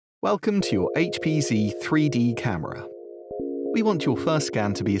Welcome to your HPZ 3D camera. We want your first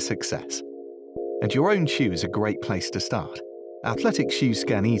scan to be a success. And your own shoe is a great place to start. Athletic shoes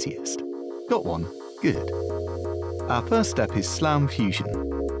scan easiest. Got one? Good. Our first step is SLAM Fusion.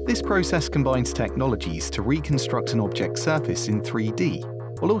 This process combines technologies to reconstruct an object's surface in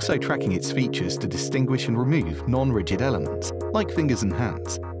 3D, while also tracking its features to distinguish and remove non-rigid elements, like fingers and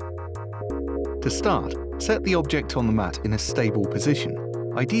hands. To start, set the object on the mat in a stable position,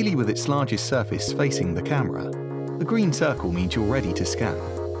 ideally with its largest surface facing the camera. The green circle means you're ready to scan.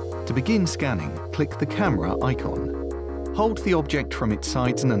 To begin scanning, click the camera icon. Hold the object from its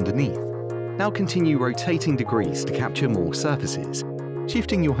sides and underneath. Now continue rotating degrees to capture more surfaces,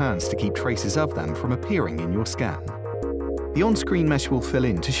 shifting your hands to keep traces of them from appearing in your scan. The on-screen mesh will fill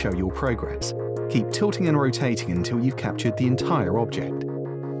in to show your progress. Keep tilting and rotating until you've captured the entire object.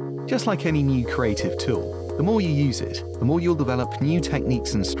 Just like any new creative tool, the more you use it, the more you'll develop new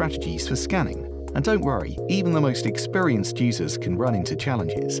techniques and strategies for scanning. And don't worry, even the most experienced users can run into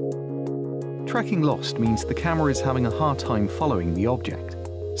challenges. Tracking lost means the camera is having a hard time following the object.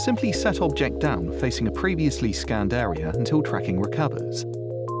 Simply set object down facing a previously scanned area until tracking recovers.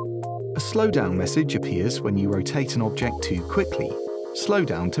 A slowdown message appears when you rotate an object too quickly. Slow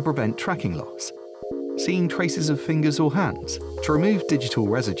down to prevent tracking loss. Seeing traces of fingers or hands? To remove digital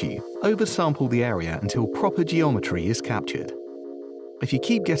residue, oversample the area until proper geometry is captured. If you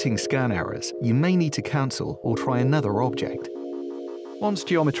keep getting scan errors, you may need to cancel or try another object. Once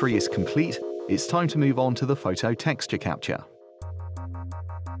geometry is complete, it's time to move on to the photo texture capture.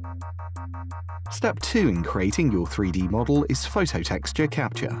 Step 2 in creating your 3D model is photo texture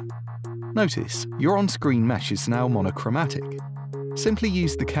capture. Notice, your on-screen mesh is now monochromatic. Simply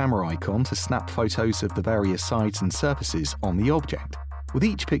use the camera icon to snap photos of the various sides and surfaces on the object. With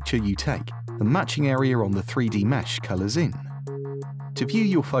each picture you take, the matching area on the 3D mesh colors in. To view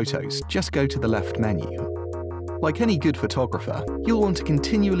your photos, just go to the left menu. Like any good photographer, you'll want to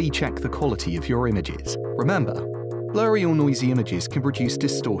continually check the quality of your images. Remember, blurry or noisy images can produce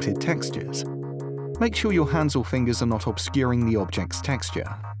distorted textures. Make sure your hands or fingers are not obscuring the object's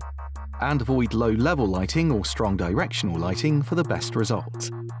texture. And avoid low-level lighting or strong directional lighting for the best results.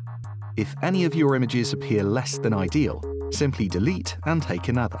 If any of your images appear less than ideal, simply delete and take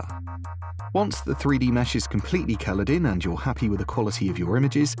another. Once the 3D mesh is completely colored in and you're happy with the quality of your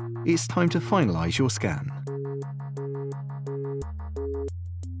images, it's time to finalize your scan.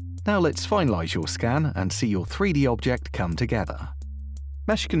 Now let's finalize your scan and see your 3D object come together.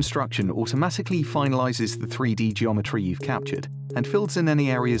 Mesh Construction automatically finalizes the 3D geometry you've captured and fills in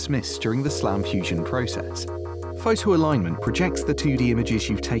any areas missed during the SLAM Fusion process. Photo alignment projects the 2D images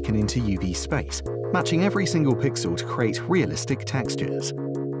you've taken into UV space, matching every single pixel to create realistic textures.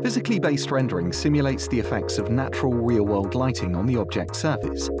 Physically based rendering simulates the effects of natural real-world lighting on the object's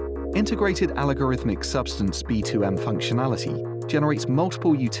surface. Integrated algorithmic substance B2M functionality generates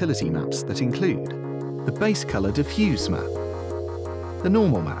multiple utility maps that include the base color diffuse map, the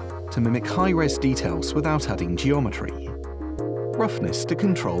normal map to mimic high-res details without adding geometry, roughness to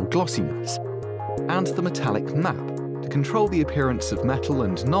control glossiness, and the metallic map to control the appearance of metal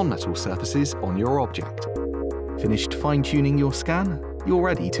and non-metal surfaces on your object. Finished fine-tuning your scan? You're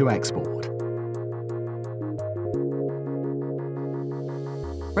ready to export.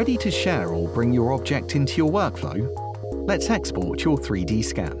 Ready to share or bring your object into your workflow? Let's export your 3D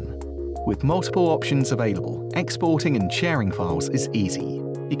scan. With multiple options available, exporting and sharing files is easy.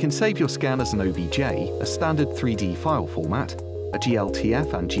 You can save your scan as an OBJ, a standard 3D file format, a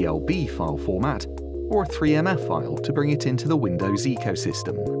GLTF and GLB file format, or a 3MF file to bring it into the Windows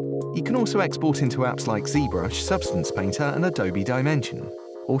ecosystem. You can also export into apps like ZBrush, Substance Painter, and Adobe Dimension,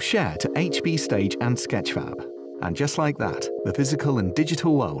 or share to HB Stage and Sketchfab. And just like that, the physical and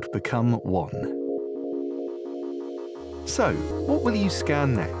digital world become one. So, what will you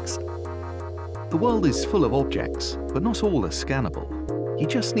scan next? The world is full of objects, but not all are scannable. You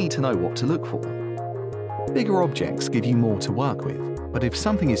just need to know what to look for. Bigger objects give you more to work with, but if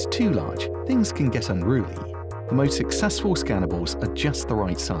something is too large, things can get unruly. The most successful scannables are just the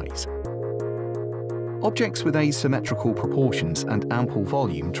right size. Objects with asymmetrical proportions and ample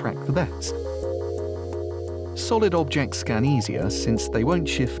volume track the best. Solid objects scan easier since they won't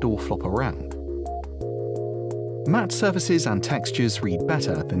shift or flop around. Matte surfaces and textures read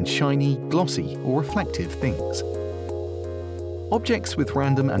better than shiny, glossy, or reflective things. Objects with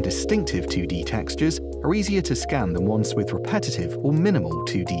random and distinctive 2D textures are easier to scan than ones with repetitive or minimal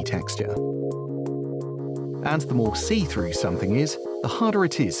 2D texture. And the more see-through something is, the harder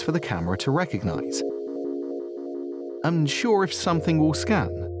it is for the camera to recognize. Unsure if something will scan?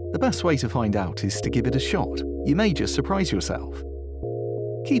 The best way to find out is to give it a shot. You may just surprise yourself.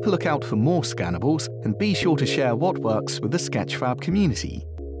 Keep a lookout for more scannables and be sure to share what works with the Sketchfab community.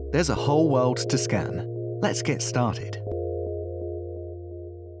 There's a whole world to scan. Let's get started.